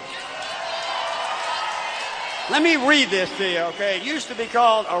constellation. Let me read this to you, okay? It used to be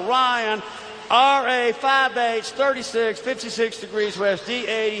called Orion, RA 5H 36 56 degrees west,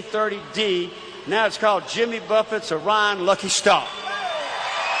 D80 30D. Now it's called Jimmy Buffett's Orion Lucky Star.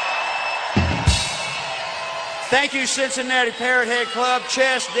 Thank you, Cincinnati Parrot Head Club,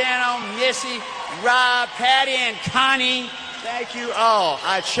 Chess, Dano, Missy, Rob, Patty, and Connie. Thank you all.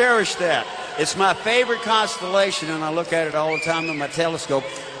 I cherish that. It's my favorite constellation, and I look at it all the time on my telescope.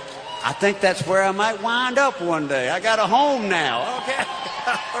 I think that's where I might wind up one day. I got a home now. Okay.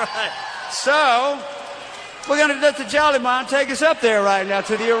 All right. So, we're going to let the Jolly Mon take us up there right now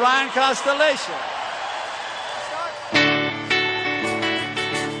to the Orion constellation.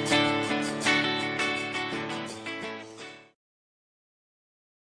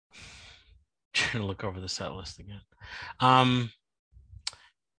 Trying to look over the set list again.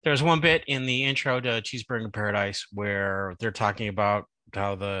 There's one bit in the intro to Cheeseburger in Paradise where they're talking about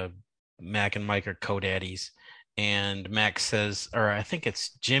how the Mac and Mike are co-daddies, and Mac says, or I think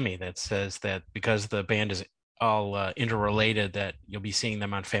it's Jimmy that says that because the band is all interrelated, that you'll be seeing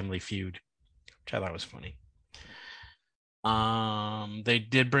them on Family Feud, which I thought was funny. They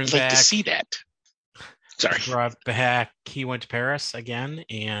did bring back to see that. Sorry. Brought back He Went to Paris again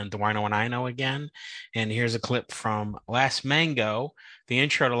and the Wino and I Know again. And here's a clip from Last Mango, the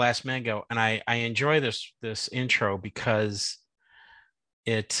intro to Last Mango. And I enjoy this intro because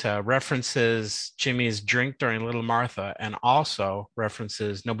it references Jimmy's drink during Little Martha and also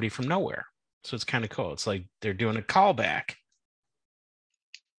references Nobody from Nowhere. So it's kind of cool. It's like they're doing a callback.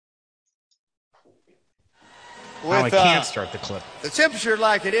 I can't start the clip. The temperature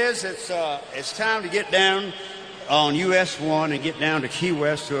like it is, it's time to get down on US 1 and get down to Key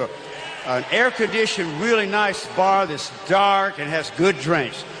West to an air-conditioned, really nice bar that's dark and has good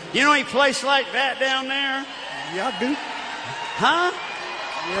drinks. You know any place like that down there? Yeah, I do. Huh?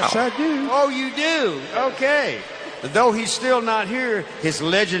 Yes, I do. Oh, you do? Okay. Though he's still not here, his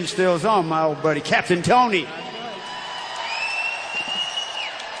legend still is on, my old buddy, Captain Tony.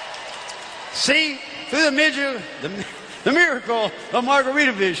 See? Through the miracle of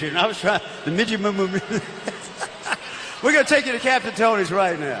Margarita Vision. I was trying, the midget. We're going to take you to Captain Tony's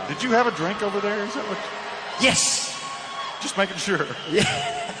right now. Did you have a drink over there? Is that what? Yes. Just making sure.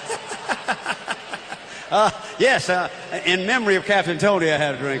 Yeah. Yes, in memory of Captain Tony, I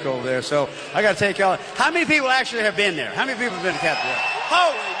had a drink over there. So I got to take y'all. How many people actually have been there? How many people have been to Captain Tony?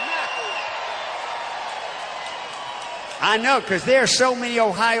 Holy mackerel. I know, because there are so many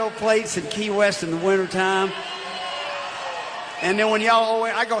Ohio plates in Key West in the wintertime. And then when y'all,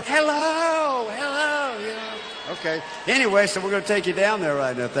 I go, hello, you know. Okay. Anyway, so we're going to take you down there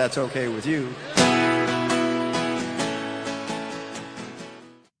right now, if that's okay with you.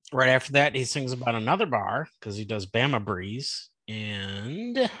 Right after that, he sings about another bar because he does Bama Breeze.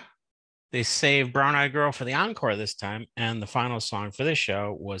 And they save Brown Eyed Girl for the encore this time. And the final song for this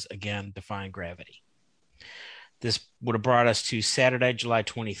show was, again, Defying Gravity. This would have brought us to Saturday, July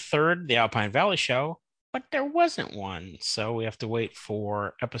 23rd, the Alpine Valley Show. But there wasn't one. So we have to wait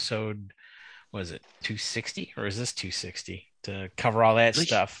for episode, was it 260? Or is this 260? To cover all that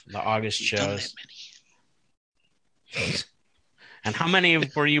stuff, the August shows. And how many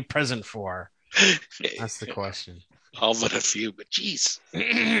were you present for? That's the question. All but a few, but geez.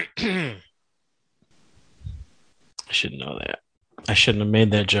 I should know that. I shouldn't have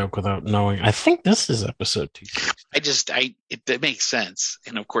made that joke without knowing. I think this is episode 260. It makes sense.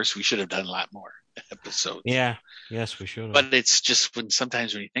 And of course, we should have done a lot more episodes. Yeah. Yes, we should have. But it's just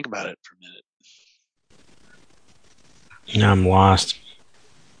sometimes when you think about it for a minute. Now I'm lost.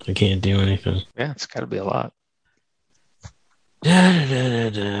 I can't do anything. Yeah, it's got to be a lot.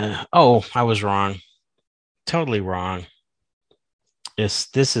 Oh, I was wrong. Totally wrong. This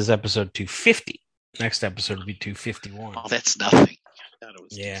is episode 250. Next episode will be 251. Oh, that's nothing. I thought it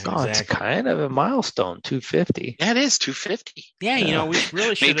was It's kind of a milestone, 250. Yeah, it is 250. Yeah, you know, we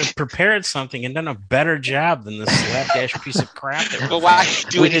really should have prepared something and done a better job than this slapdash piece of crap. Well, why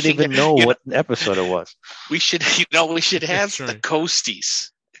do we didn't even know what episode it was. We should have the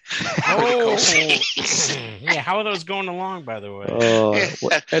Coasties. Oh, yeah. How are those going along, by the way? Oh,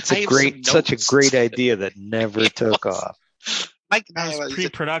 that's such a great idea that never took off. Mike and That I, was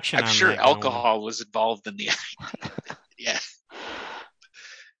pre-production. I'm on sure that going. alcohol was involved in the. Yeah.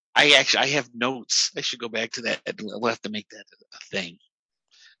 I have notes. I should go back to that. We'll have to make that a thing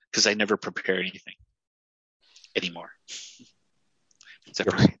because I never prepare anything anymore.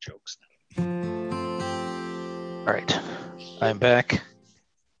 Except for some jokes. All right. I'm back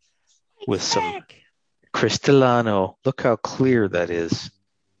with some Cristallano. Look how clear that is.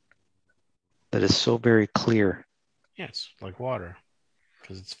 That is so very clear. Yes, like water,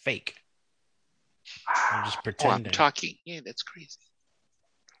 because it's fake. I'm just Oh, I'm pretending. talking. Yeah, that's crazy.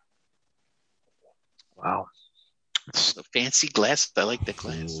 Wow. It's a fancy glass. I like the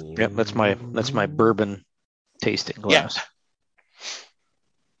glass. Yep, that's my bourbon tasting glass.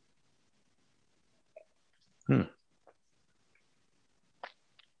 Yeah.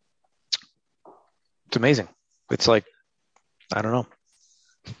 It's amazing. It's like, I don't know.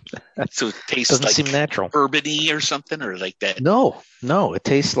 So it tastes Doesn't like seem natural. bourbon-y or something, or like that. No. It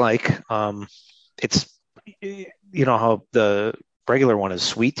tastes like it's, you know how the regular one is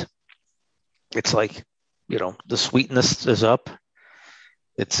sweet. It's like, the sweetness is up.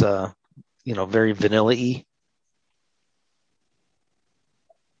 It's very vanilla-y.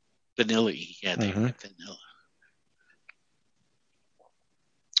 Vanilla-y. Yeah, they have vanilla.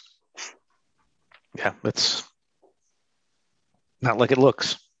 Yeah, it's not like it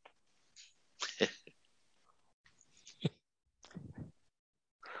looks.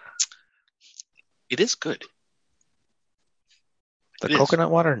 It is good. The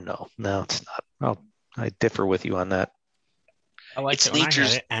coconut water? No, it's not. I differ with you on that. I like It's it when I had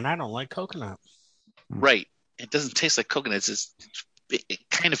nature's- it, and I don't like coconut. Right. It doesn't taste like coconut. It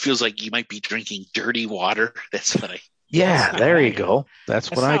kind of feels like you might be drinking dirty water. That's what I. Yeah, there you go. That's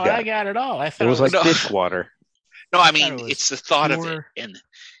That's what I not got. what I got at all. I thought It was like No. dishwater. No, I thought mean it was it's the thought of it pure- and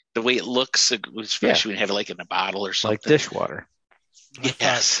the way it looks, especially when you have it like in a bottle or something. Like dishwater. I thought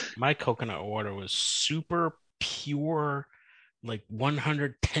Yes. my coconut water was super pure, like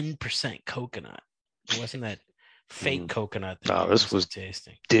 110% coconut. It wasn't that fake coconut. That No, you this used was to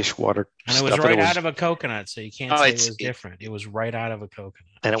tasting. Dishwater. And it was stuff, right out of a coconut, so you can't Oh, say it it's- was different. It was right out of a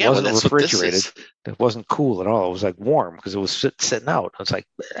coconut. and it Yeah, well, wasn't that's what this refrigerated. is. It wasn't cool at all. It was like warm because it was sitting out. I was like,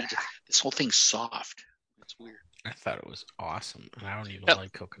 This whole thing's soft. It's weird. I thought it was awesome, and I don't even Yep.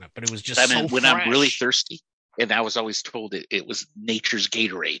 like coconut, but it was just I mean, so when fresh. I'm really thirsty, and I was always told it was nature's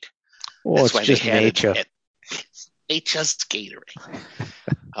Gatorade. well, it's just nature. Nature's Gatorade.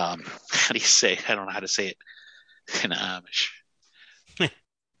 How do you say? I don't know how to say it in Amish.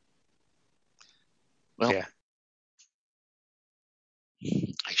 Well, Yeah.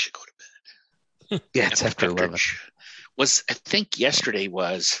 I should go to bed. Yeah, it's after 11. I think yesterday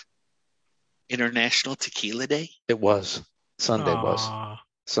was International Tequila Day. It was. Sunday was. Aw.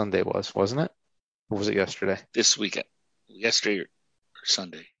 Sunday was, wasn't it? Or was it yesterday? This weekend. Yesterday or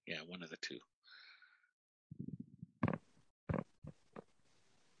Sunday. Yeah, one of the two.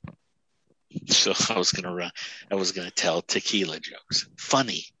 So I was gonna tell tequila jokes.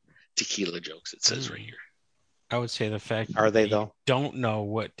 Funny tequila jokes, it says right here. I would say the fact Are they, that you though? don't know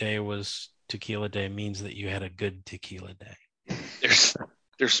what day was tequila day means that you had a good tequila day.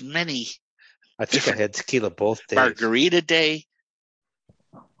 There's many. I think I had tequila both days. Margarita Day,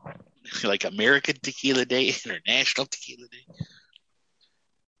 like American Tequila Day, International Tequila Day.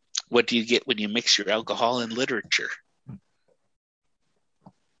 What do you get when you mix your alcohol and literature?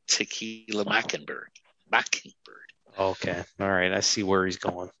 Tequila Mockingbird. Okay. All right. I see where he's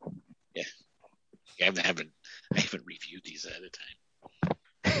going. Yeah. I haven't reviewed these at a time.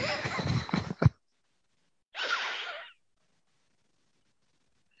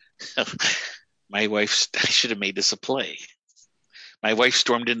 My wife, I should have made this a play. My wife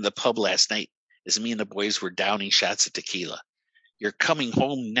stormed into the pub last night as me and the boys were downing shots of tequila. "You're coming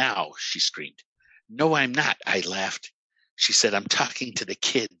home now," she screamed. "No, I'm not," I laughed. She said, "I'm talking to the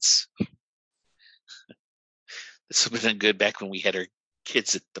kids." This would have been good back when we had our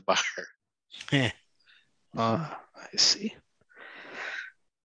kids at the bar. I see.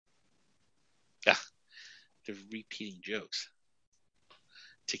 Yeah, they're repeating jokes.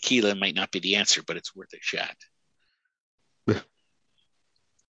 Tequila might not be the answer, but it's worth a shot.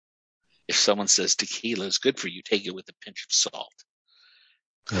 If someone says tequila is good for you, take it with a pinch of salt.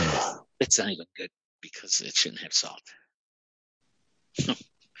 It's not even good because it shouldn't have salt.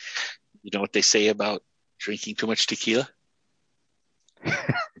 You know what they say about drinking too much tequila?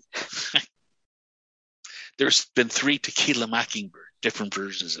 There's been 3 Tequila Mockingbird, different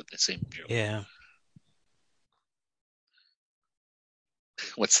versions of the same joke. Yeah.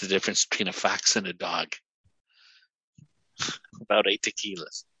 What's the difference between a fox and a dog? About 8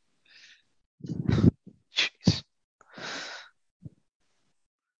 tequilas. Jeez.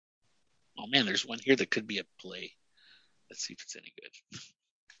 Oh man, there's one here that could be a play. Let's see if it's any good.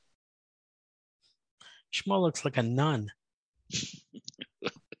 Schmo looks like a nun.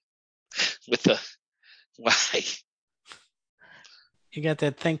 With a why? You got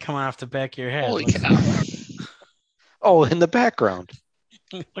that thing coming off the back of your head. Holy cow! Oh, in the background.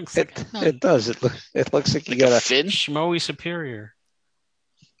 It looks like It does. It looks like you got a a fin. Schmoey superior.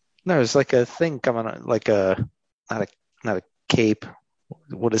 no. It's like a thing coming on, like a not a cape.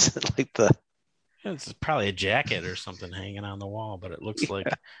 What is it like the? It's probably a jacket or something hanging on the wall, but it looks like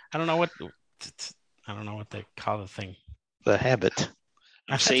I don't know what they call the thing. The habit.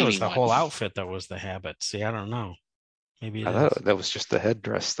 I thought it was the whole outfit that was the habit. See, I don't know. Maybe I thought that was just the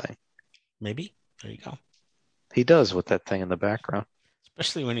headdress thing. Maybe. There you go. He does with that thing in the background.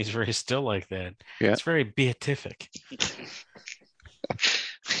 Especially when he's very still like that. Yeah. It's very beatific. Trying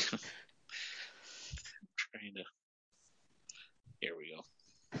to. Here we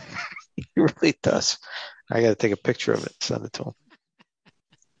go. He really does. I got to take a picture of it and send it to him.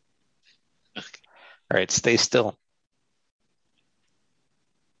 Okay. All right, stay still.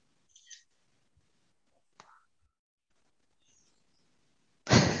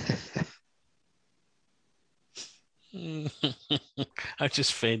 I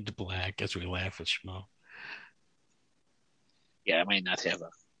just fade to black as we laugh at Schmo. Yeah, I might not have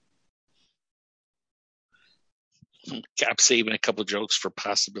I'm saving a couple jokes for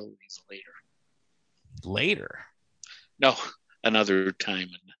possibilities later. Later? No, another time.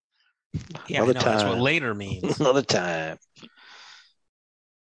 Yeah, Another that's what time. later means. Another time.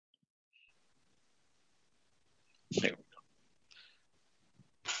 There we go.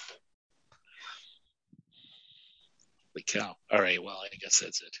 Holy cow. All right, well, I guess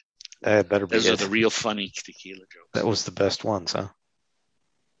that's it. That better be Those are it. the real funny tequila jokes. That was the best ones, huh?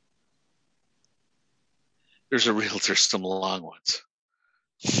 There's some long ones.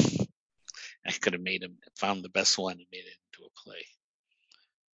 I could have found the best one and made it into a play.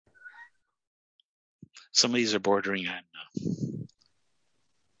 Some of these are bordering on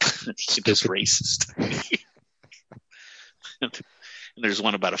just racist. And there's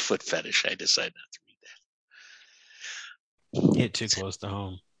one about a foot fetish. I decided not to read that. Hit too close to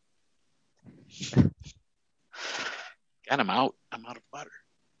home. God, I'm out of butter.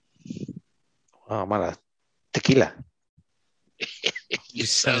 Oh, I'm out of tequila. You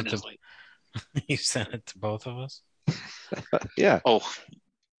sent it sounded to like. You sent it to both of us? Yeah. Oh,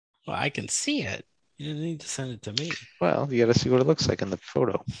 Well, I can see it. You didn't need to send it to me. Well, you got to see what it looks like in the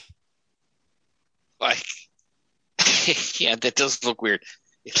photo. like, yeah, that does look weird.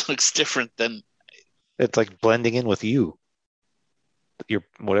 It looks different than. It's like blending in with you. Your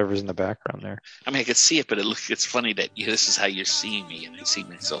whatever's in the background there. I mean, I could see it, but it's funny that this is how you're seeing me, and I see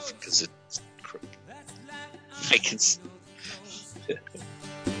myself because it's crooked. I can.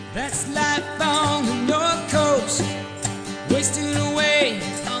 That's life on the North Coast, wasted away